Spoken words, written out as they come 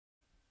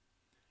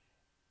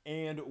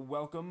And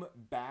welcome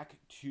back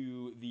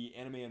to the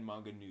anime and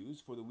manga news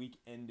for the week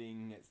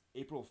ending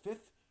April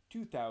 5th,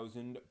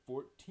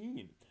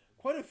 2014.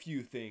 Quite a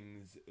few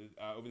things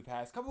over the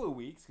past couple of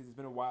weeks because it's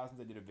been a while since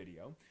I did a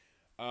video.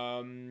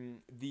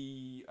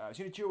 The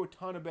Shinichiro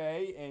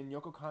Watanabe and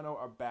Yoko Kanno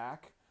are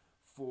back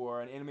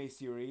for an anime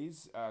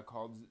series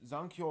called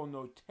Zankyo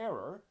no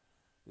Terror.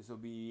 This will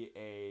be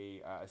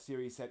a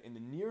series set in the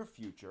near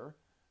future,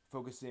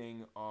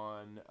 focusing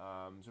on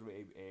sort of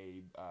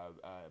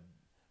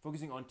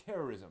focusing on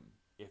terrorism,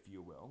 if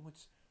you will, which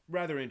is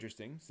rather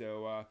interesting.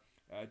 So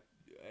at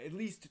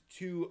least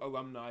two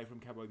alumni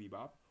from Cowboy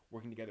Bebop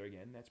working together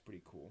again. That's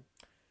pretty cool.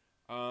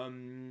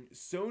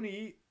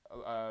 Sony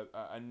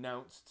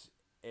announced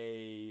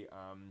and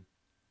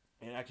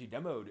actually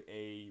demoed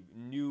a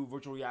new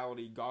virtual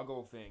reality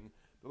goggle thing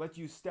that lets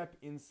you step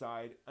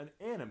inside an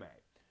anime.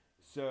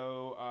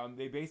 So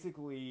they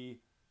basically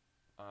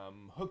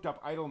hooked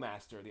up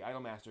Idolmaster, the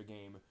Idolmaster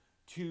game,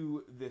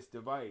 to this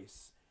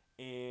device,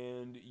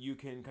 and you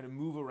can kind of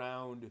move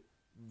around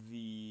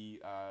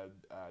the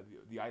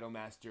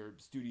Idolmaster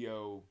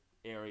studio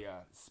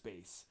area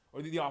space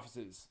or the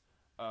offices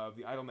of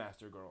the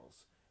Idolmaster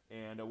girls,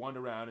 and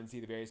wander around and see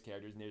the various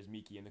characters. And there's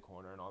Miki in the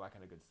corner and all that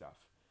kind of good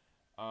stuff.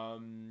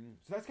 So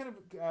that's kind of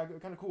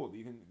cool.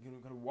 You can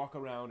kind of walk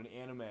around an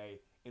anime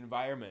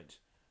environment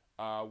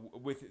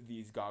with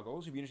these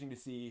goggles. It'd be interesting to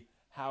see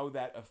how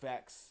that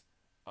affects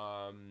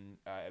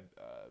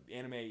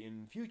anime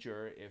in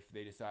future if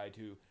they decide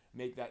to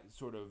make that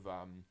sort of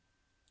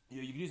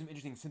you can do some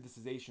interesting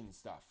synthesization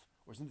stuff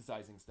or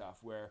synthesizing stuff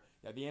where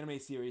you have the anime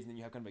series and then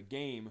you have kind of a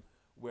game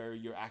where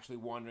you're actually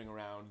wandering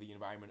around the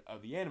environment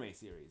of the anime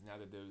series. Now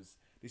that the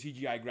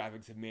CGI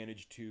graphics have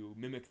managed to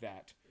mimic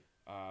that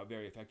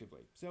very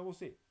effectively, so we'll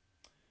see.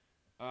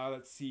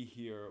 Let's see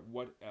here.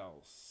 What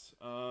else?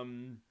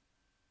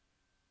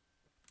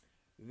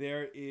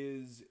 There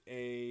is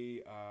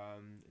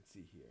let's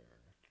see here.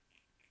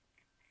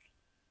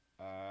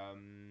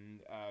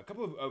 A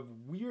couple of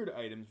weird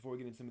items before we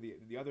get into some of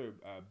the other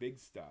big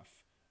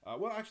stuff.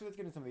 Well, actually, let's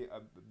get into some of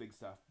the big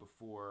stuff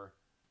before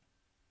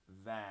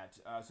that.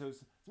 So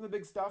some of the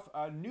big stuff.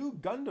 New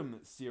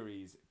Gundam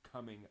series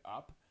coming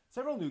up.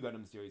 Several new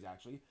Gundam series,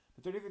 actually.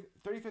 The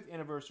 35th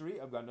anniversary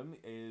of Gundam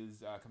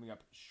is coming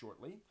up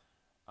shortly.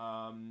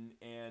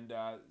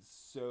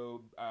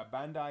 So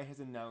Bandai has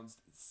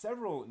announced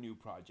several new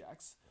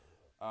projects.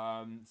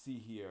 See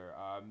here.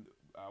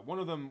 One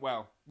of them,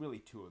 well, really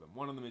two of them.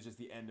 One of them is just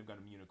the end of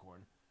Gundam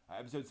Unicorn.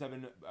 Episode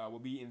 7 will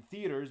be in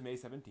theaters May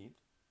 17th.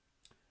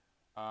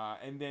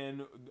 And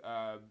then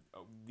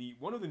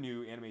one of the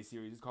new anime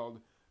series is called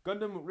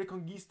Gundam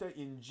Reconquista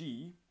in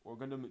G, or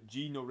Gundam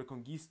G no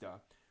Reconquista,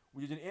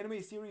 which is an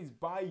anime series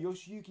by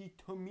Yoshiyuki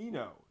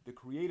Tomino, the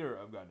creator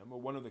of Gundam,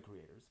 or one of the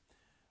creators.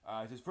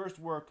 It's his first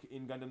work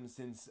in Gundam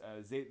since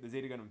the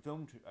Zeta Gundam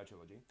film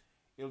trilogy.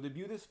 It'll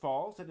debut this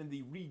fall, set in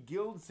the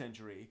Re-Guild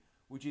century,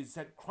 which is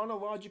set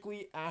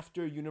chronologically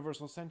after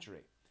Universal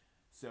Century.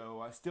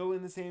 So still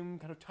in the same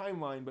kind of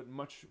timeline, but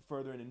much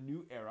further in a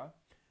new era.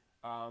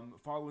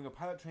 Following a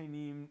pilot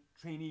trainee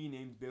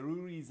named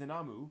Beruri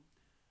Zenamu,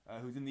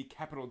 who's in the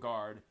Capital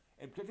Guard,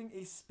 and protecting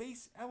a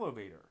space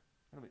elevator.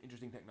 Kind of an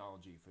interesting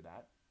technology for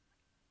that.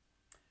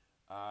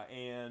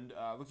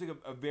 Looks like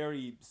a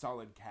very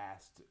solid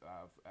cast,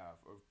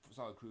 or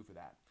solid crew for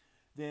that.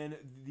 Then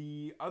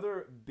the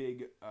other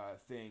big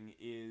thing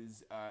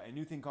is a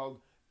new thing called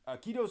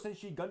Kido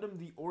Senshi Gundam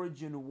The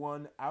Origin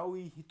 1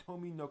 Aoi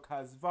Hitomi no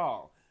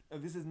Kazval. Now,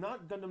 this is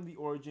not Gundam The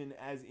Origin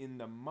as in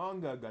the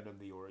manga Gundam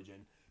The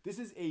Origin. This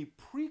is a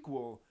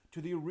prequel to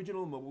the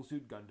original Mobile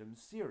Suit Gundam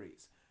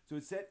series. So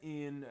it's set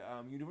in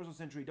Universal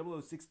Century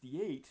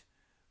 0068,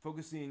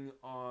 focusing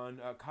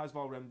on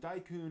Kazval Rem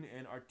Daikun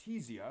and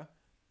Artesia,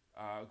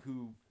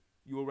 who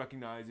you will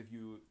recognize if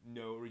you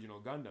know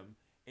original Gundam,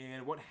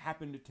 and what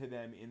happened to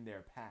them in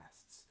their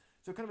pasts.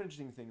 So kind of an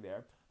interesting thing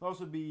there. There'll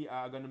also be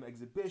a Gundam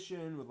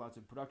exhibition with lots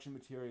of production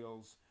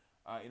materials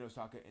in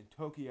Osaka and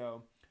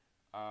Tokyo.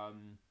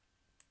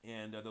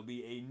 There'll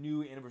be a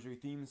new anniversary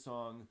theme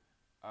song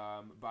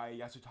by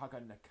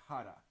Yasutaka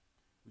Nakata,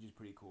 which is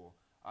pretty cool.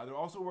 They're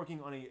also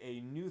working on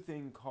a new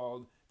thing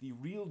called the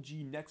Real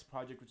G Next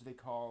project, which they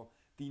call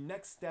the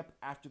next step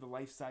after the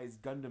life-size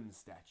Gundam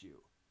statue.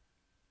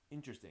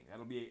 Interesting.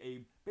 That'll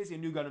be basically a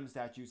new Gundam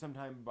statue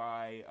sometime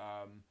by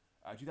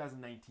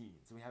 2019.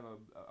 So we have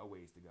a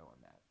ways to go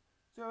on that.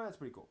 So that's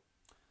pretty cool.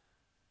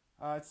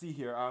 Let's see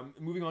here.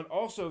 Moving on.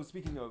 Also,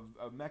 speaking of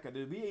Mecha,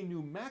 there'll be a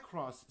new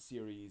Macross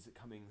series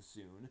coming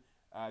soon.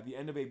 The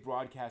end of a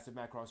broadcast of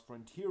Macross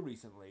Frontier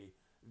recently,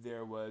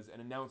 there was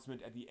an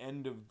announcement at the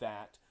end of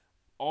that.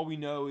 All we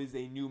know is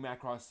a new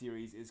Macross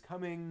series is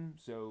coming,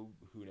 so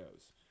who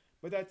knows.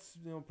 But that's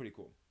pretty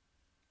cool.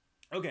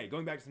 Okay,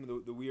 going back to some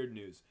of the weird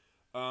news.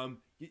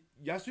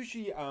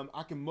 Yasushi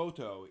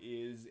Akimoto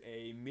is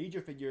a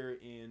major figure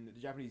in the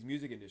Japanese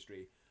music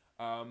industry,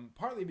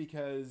 partly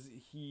because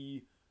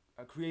he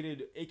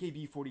created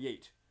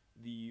AKB48,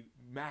 the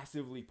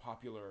massively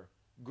popular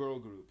girl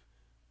group,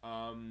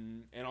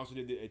 and also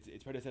did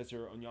its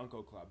predecessor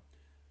Onyanko Club.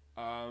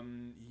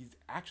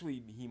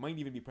 He might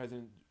even be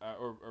president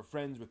or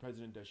friends with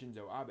President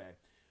Shinzo Abe.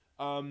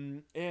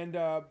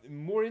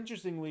 More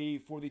interestingly,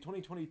 for the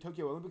 2020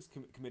 Tokyo Olympics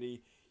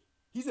Committee,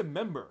 he's a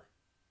member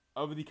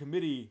of the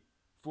committee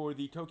for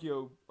the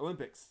Tokyo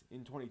Olympics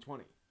in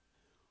 2020.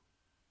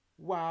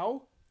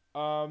 Wow.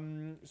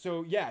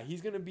 So yeah,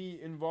 he's going to be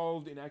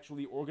involved in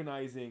actually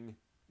organizing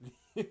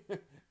the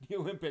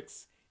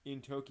Olympics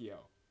in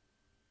Tokyo.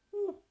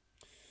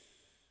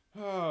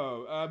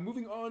 Oh,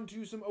 moving on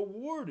to some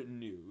award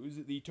news.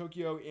 The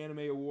Tokyo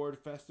Anime Award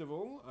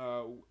Festival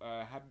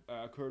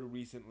occurred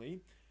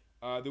recently.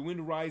 The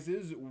Wind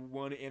Rises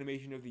won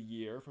Animation of the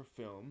Year for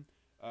film.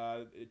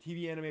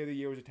 TV Anime of the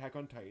Year was Attack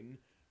on Titan.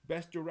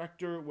 Best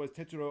Director was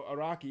Tetsuro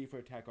Araki for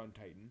Attack on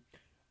Titan.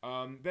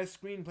 Best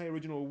Screenplay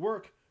Original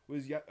Work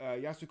was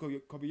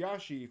Yasuko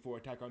Kobayashi for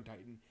Attack on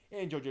Titan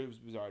and JoJo's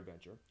Bizarre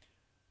Adventure.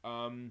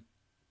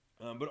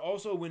 But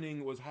also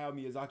winning was Hayao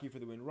Miyazaki for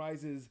The Wind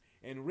Rises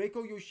and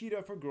Reiko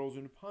Yoshida for Girls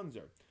in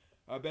Panzer.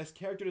 Best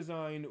Character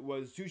Design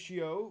was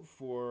Tsushio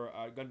for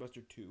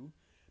Gunbuster 2.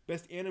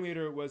 Best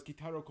Animator was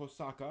Kitaro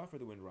Kosaka for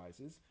The Wind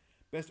Rises.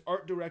 Best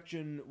Art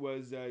Direction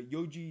was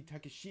Yoji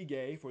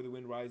Takeshige for The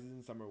Wind Rises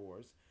and Summer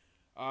Wars.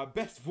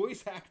 Best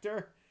Voice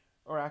Actor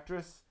or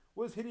Actress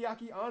was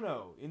Hideaki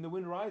Anno in The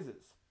Wind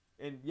Rises.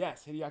 And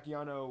yes, Hideaki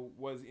Anno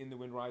was in The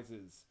Wind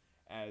Rises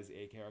as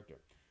a character.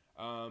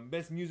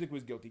 Best Music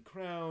was Guilty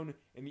Crown,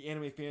 and the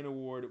Anime Fan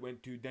Award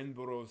went to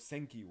Denboro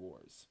Senki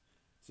Wars.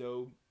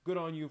 So, good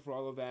on you for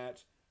all of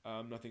that.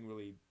 Nothing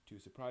really too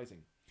surprising.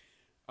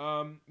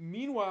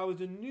 Meanwhile,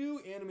 there's a new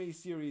anime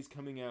series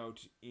coming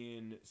out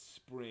in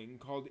spring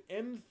called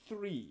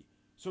M3,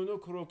 Sono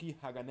Kuroki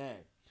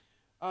Hagane.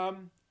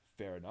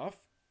 Fair enough.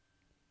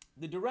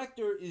 The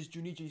director is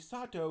Junichi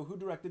Sato, who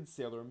directed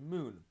Sailor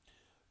Moon.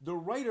 The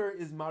writer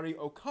is Mari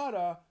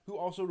Okada, who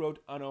also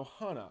wrote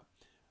Anohana.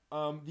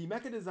 The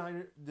mecha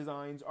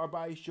designs are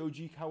by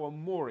Shoji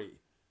Kawamori,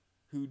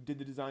 who did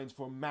the designs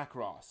for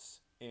Macross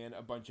and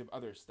a bunch of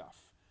other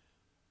stuff.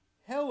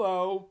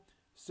 Hello!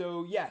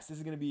 So yes, this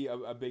is going to be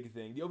a big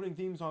thing. The opening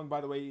theme song,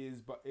 by the way,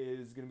 is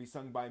going to be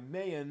sung by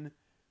Mayan,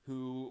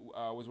 who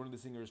was one of the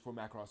singers for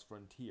Macross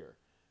Frontier.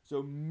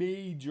 So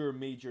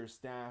major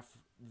staff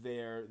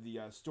there.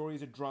 The story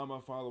is a drama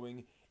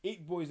following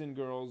 8 boys and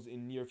girls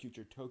in near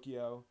future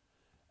Tokyo.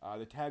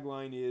 The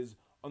tagline is,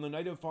 "On the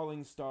night of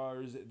falling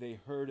stars, they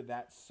heard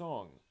that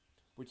song,"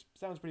 which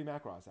sounds pretty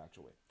Macross,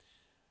 actually.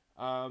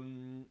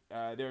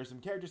 There are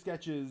some character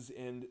sketches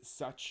and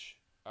such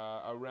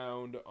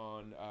around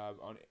on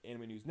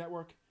Anime News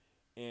Network,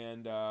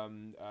 and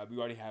we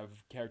already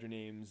have character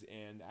names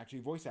and actually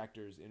voice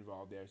actors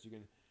involved there, so you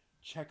can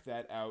check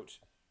that out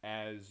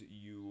as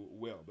you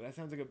will. But that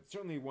sounds like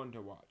certainly one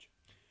to watch.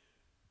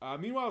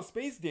 Meanwhile,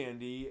 Space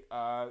Dandy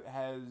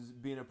has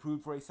been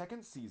approved for a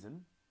second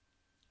season.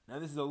 Now,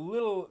 this is a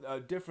little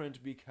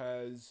different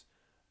because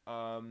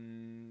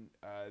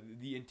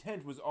the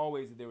intent was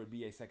always that there would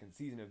be a second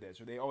season of this,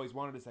 or they always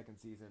wanted a second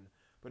season,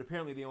 but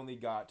apparently they only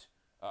got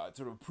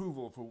sort of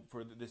approval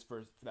for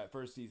that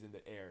first season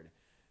that aired.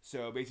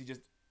 So basically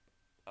just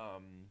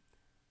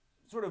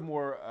sort of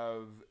more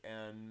of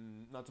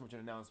not so much an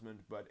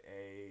announcement, but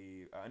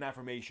an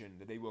affirmation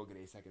that they will get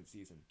a second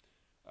season.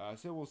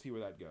 So we'll see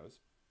where that goes.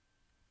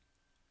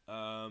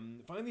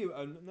 Finally,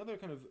 another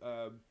kind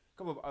of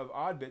couple of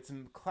odd bits,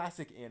 some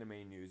classic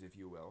anime news, if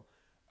you will.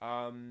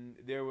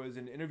 There was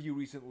an interview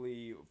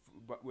recently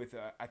with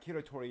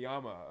Akira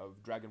Toriyama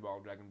of Dragon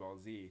Ball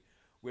Z,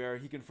 where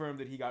he confirmed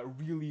that he got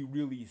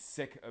really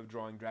sick of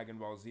drawing Dragon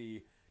Ball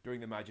Z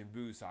during the Majin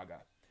Buu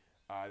saga.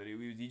 That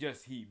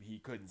he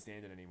couldn't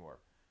stand it anymore.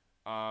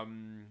 So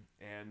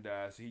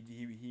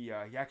he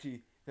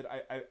actually said,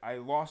 I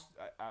lost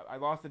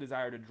the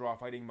desire to draw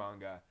fighting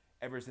manga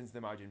ever since the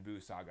Majin Buu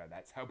saga.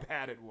 That's how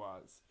bad it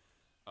was.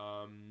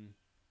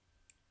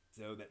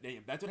 So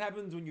that's what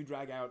happens when you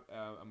drag out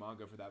a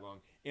manga for that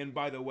long. And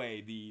by the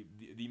way,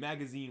 the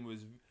magazine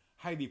was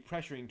highly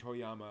pressuring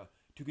Toriyama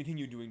to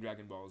continue doing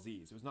Dragon Ball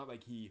Z. So it's not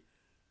like he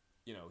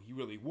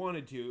really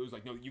wanted to. It was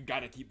like, no, you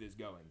got to keep this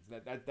going. So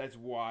that's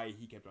why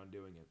he kept on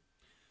doing it.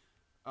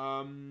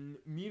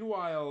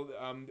 Meanwhile,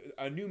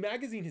 a new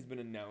magazine has been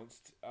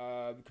announced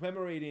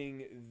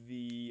commemorating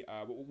the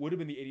what would have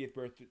been the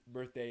 80th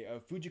birthday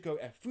of Fujiko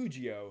F.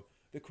 Fujio,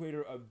 the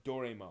creator of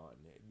Doraemon,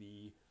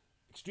 the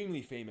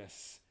extremely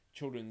famous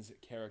children's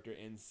character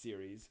and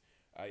series.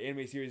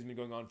 Anime series has been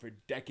going on for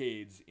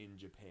decades in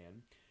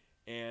Japan.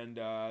 And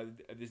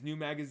this new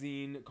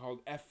magazine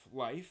called F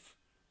Life,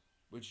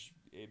 which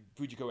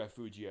Fujiko F.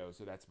 Fujio,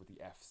 so that's what the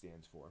F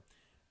stands for.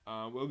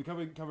 We'll be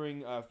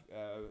covering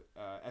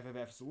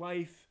FFF's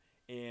life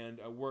and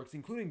works,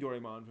 including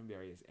Doraemon, from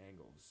various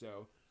angles.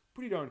 So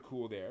pretty darn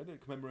cool there. They're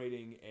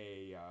commemorating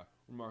a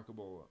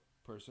remarkable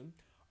person.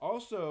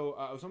 Also,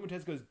 Osamu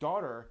Tezuka's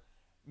daughter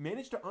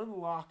managed to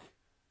unlock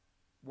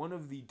one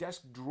of the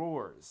desk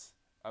drawers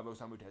of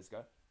Osamu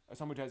Tezuka.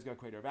 Osamu Tezuka,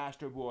 creator of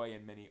Astro Boy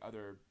and many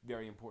other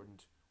very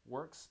important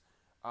works,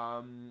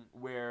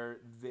 where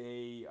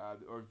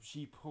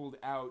she pulled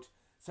out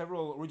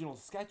several original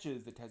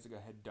sketches that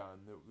Tezuka had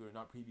done that were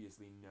not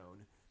previously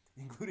known,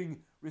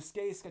 including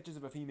risque sketches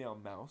of a female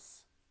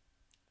mouse,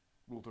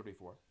 Rule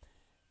 34,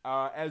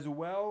 as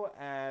well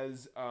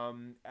as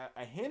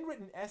a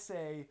handwritten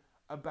essay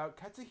about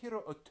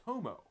Katsuhiro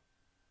Otomo,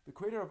 the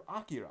creator of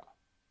Akira.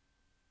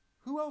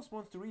 Who else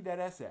wants to read that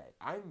essay?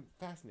 I'm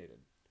fascinated.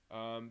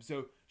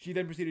 So she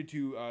then proceeded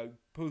to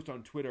post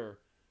on Twitter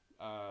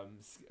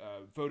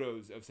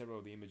photos of several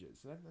of the images.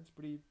 So that's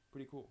pretty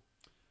cool.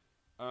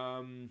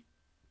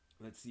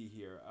 Let's see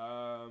here.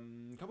 A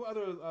couple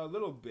other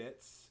little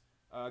bits.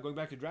 Going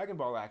back to Dragon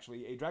Ball,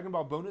 actually, a Dragon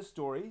Ball bonus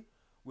story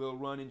will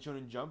run in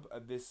Shonen Jump I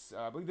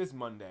believe this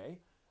Monday.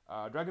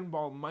 Dragon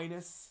Ball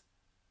Minus,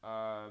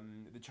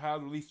 the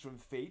child released from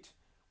Fate,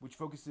 which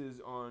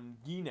focuses on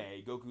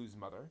Gine, Goku's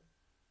mother.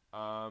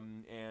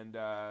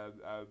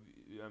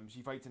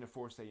 She fights in a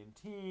 4 Saiyan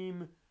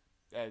team.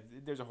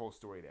 There's a whole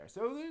story there.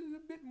 So there's a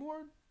bit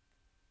more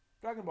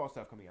Dragon Ball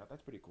stuff coming out.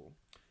 That's pretty cool.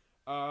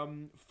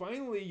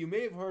 Finally, you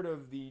may have heard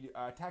of the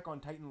Attack on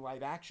Titan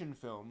live action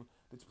film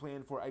that's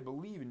planned for, I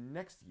believe,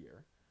 next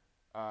year.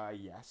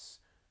 Yes.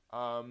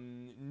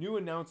 New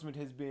announcement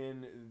has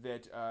been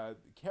that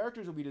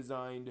characters will be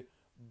designed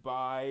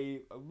by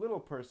a little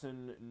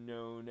person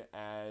known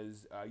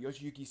as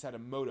Yoshiyuki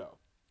Sadamoto,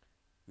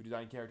 who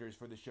designed characters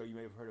for the show you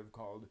may have heard of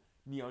called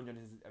Neon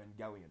Genesis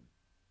Evangelion.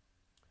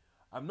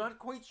 I'm not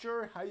quite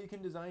sure how you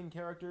can design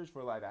characters for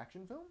a live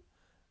action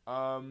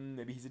film.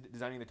 Maybe he's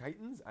designing the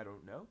Titans. I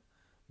don't know.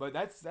 But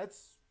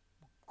that's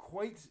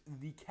quite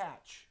the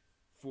catch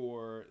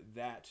for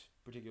that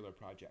particular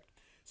project.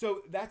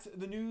 So that's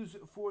the news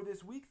for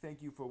this week.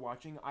 Thank you for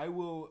watching. I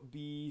will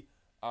be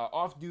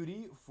off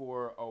duty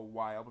for a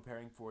while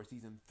preparing for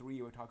Season 3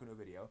 of Otaku no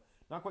Video.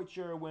 Not quite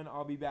sure when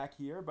I'll be back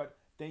here, but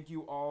thank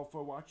you all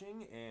for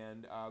watching,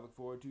 and look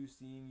forward to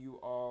seeing you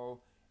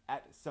all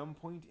at some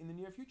point in the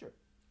near future.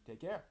 Take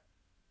care.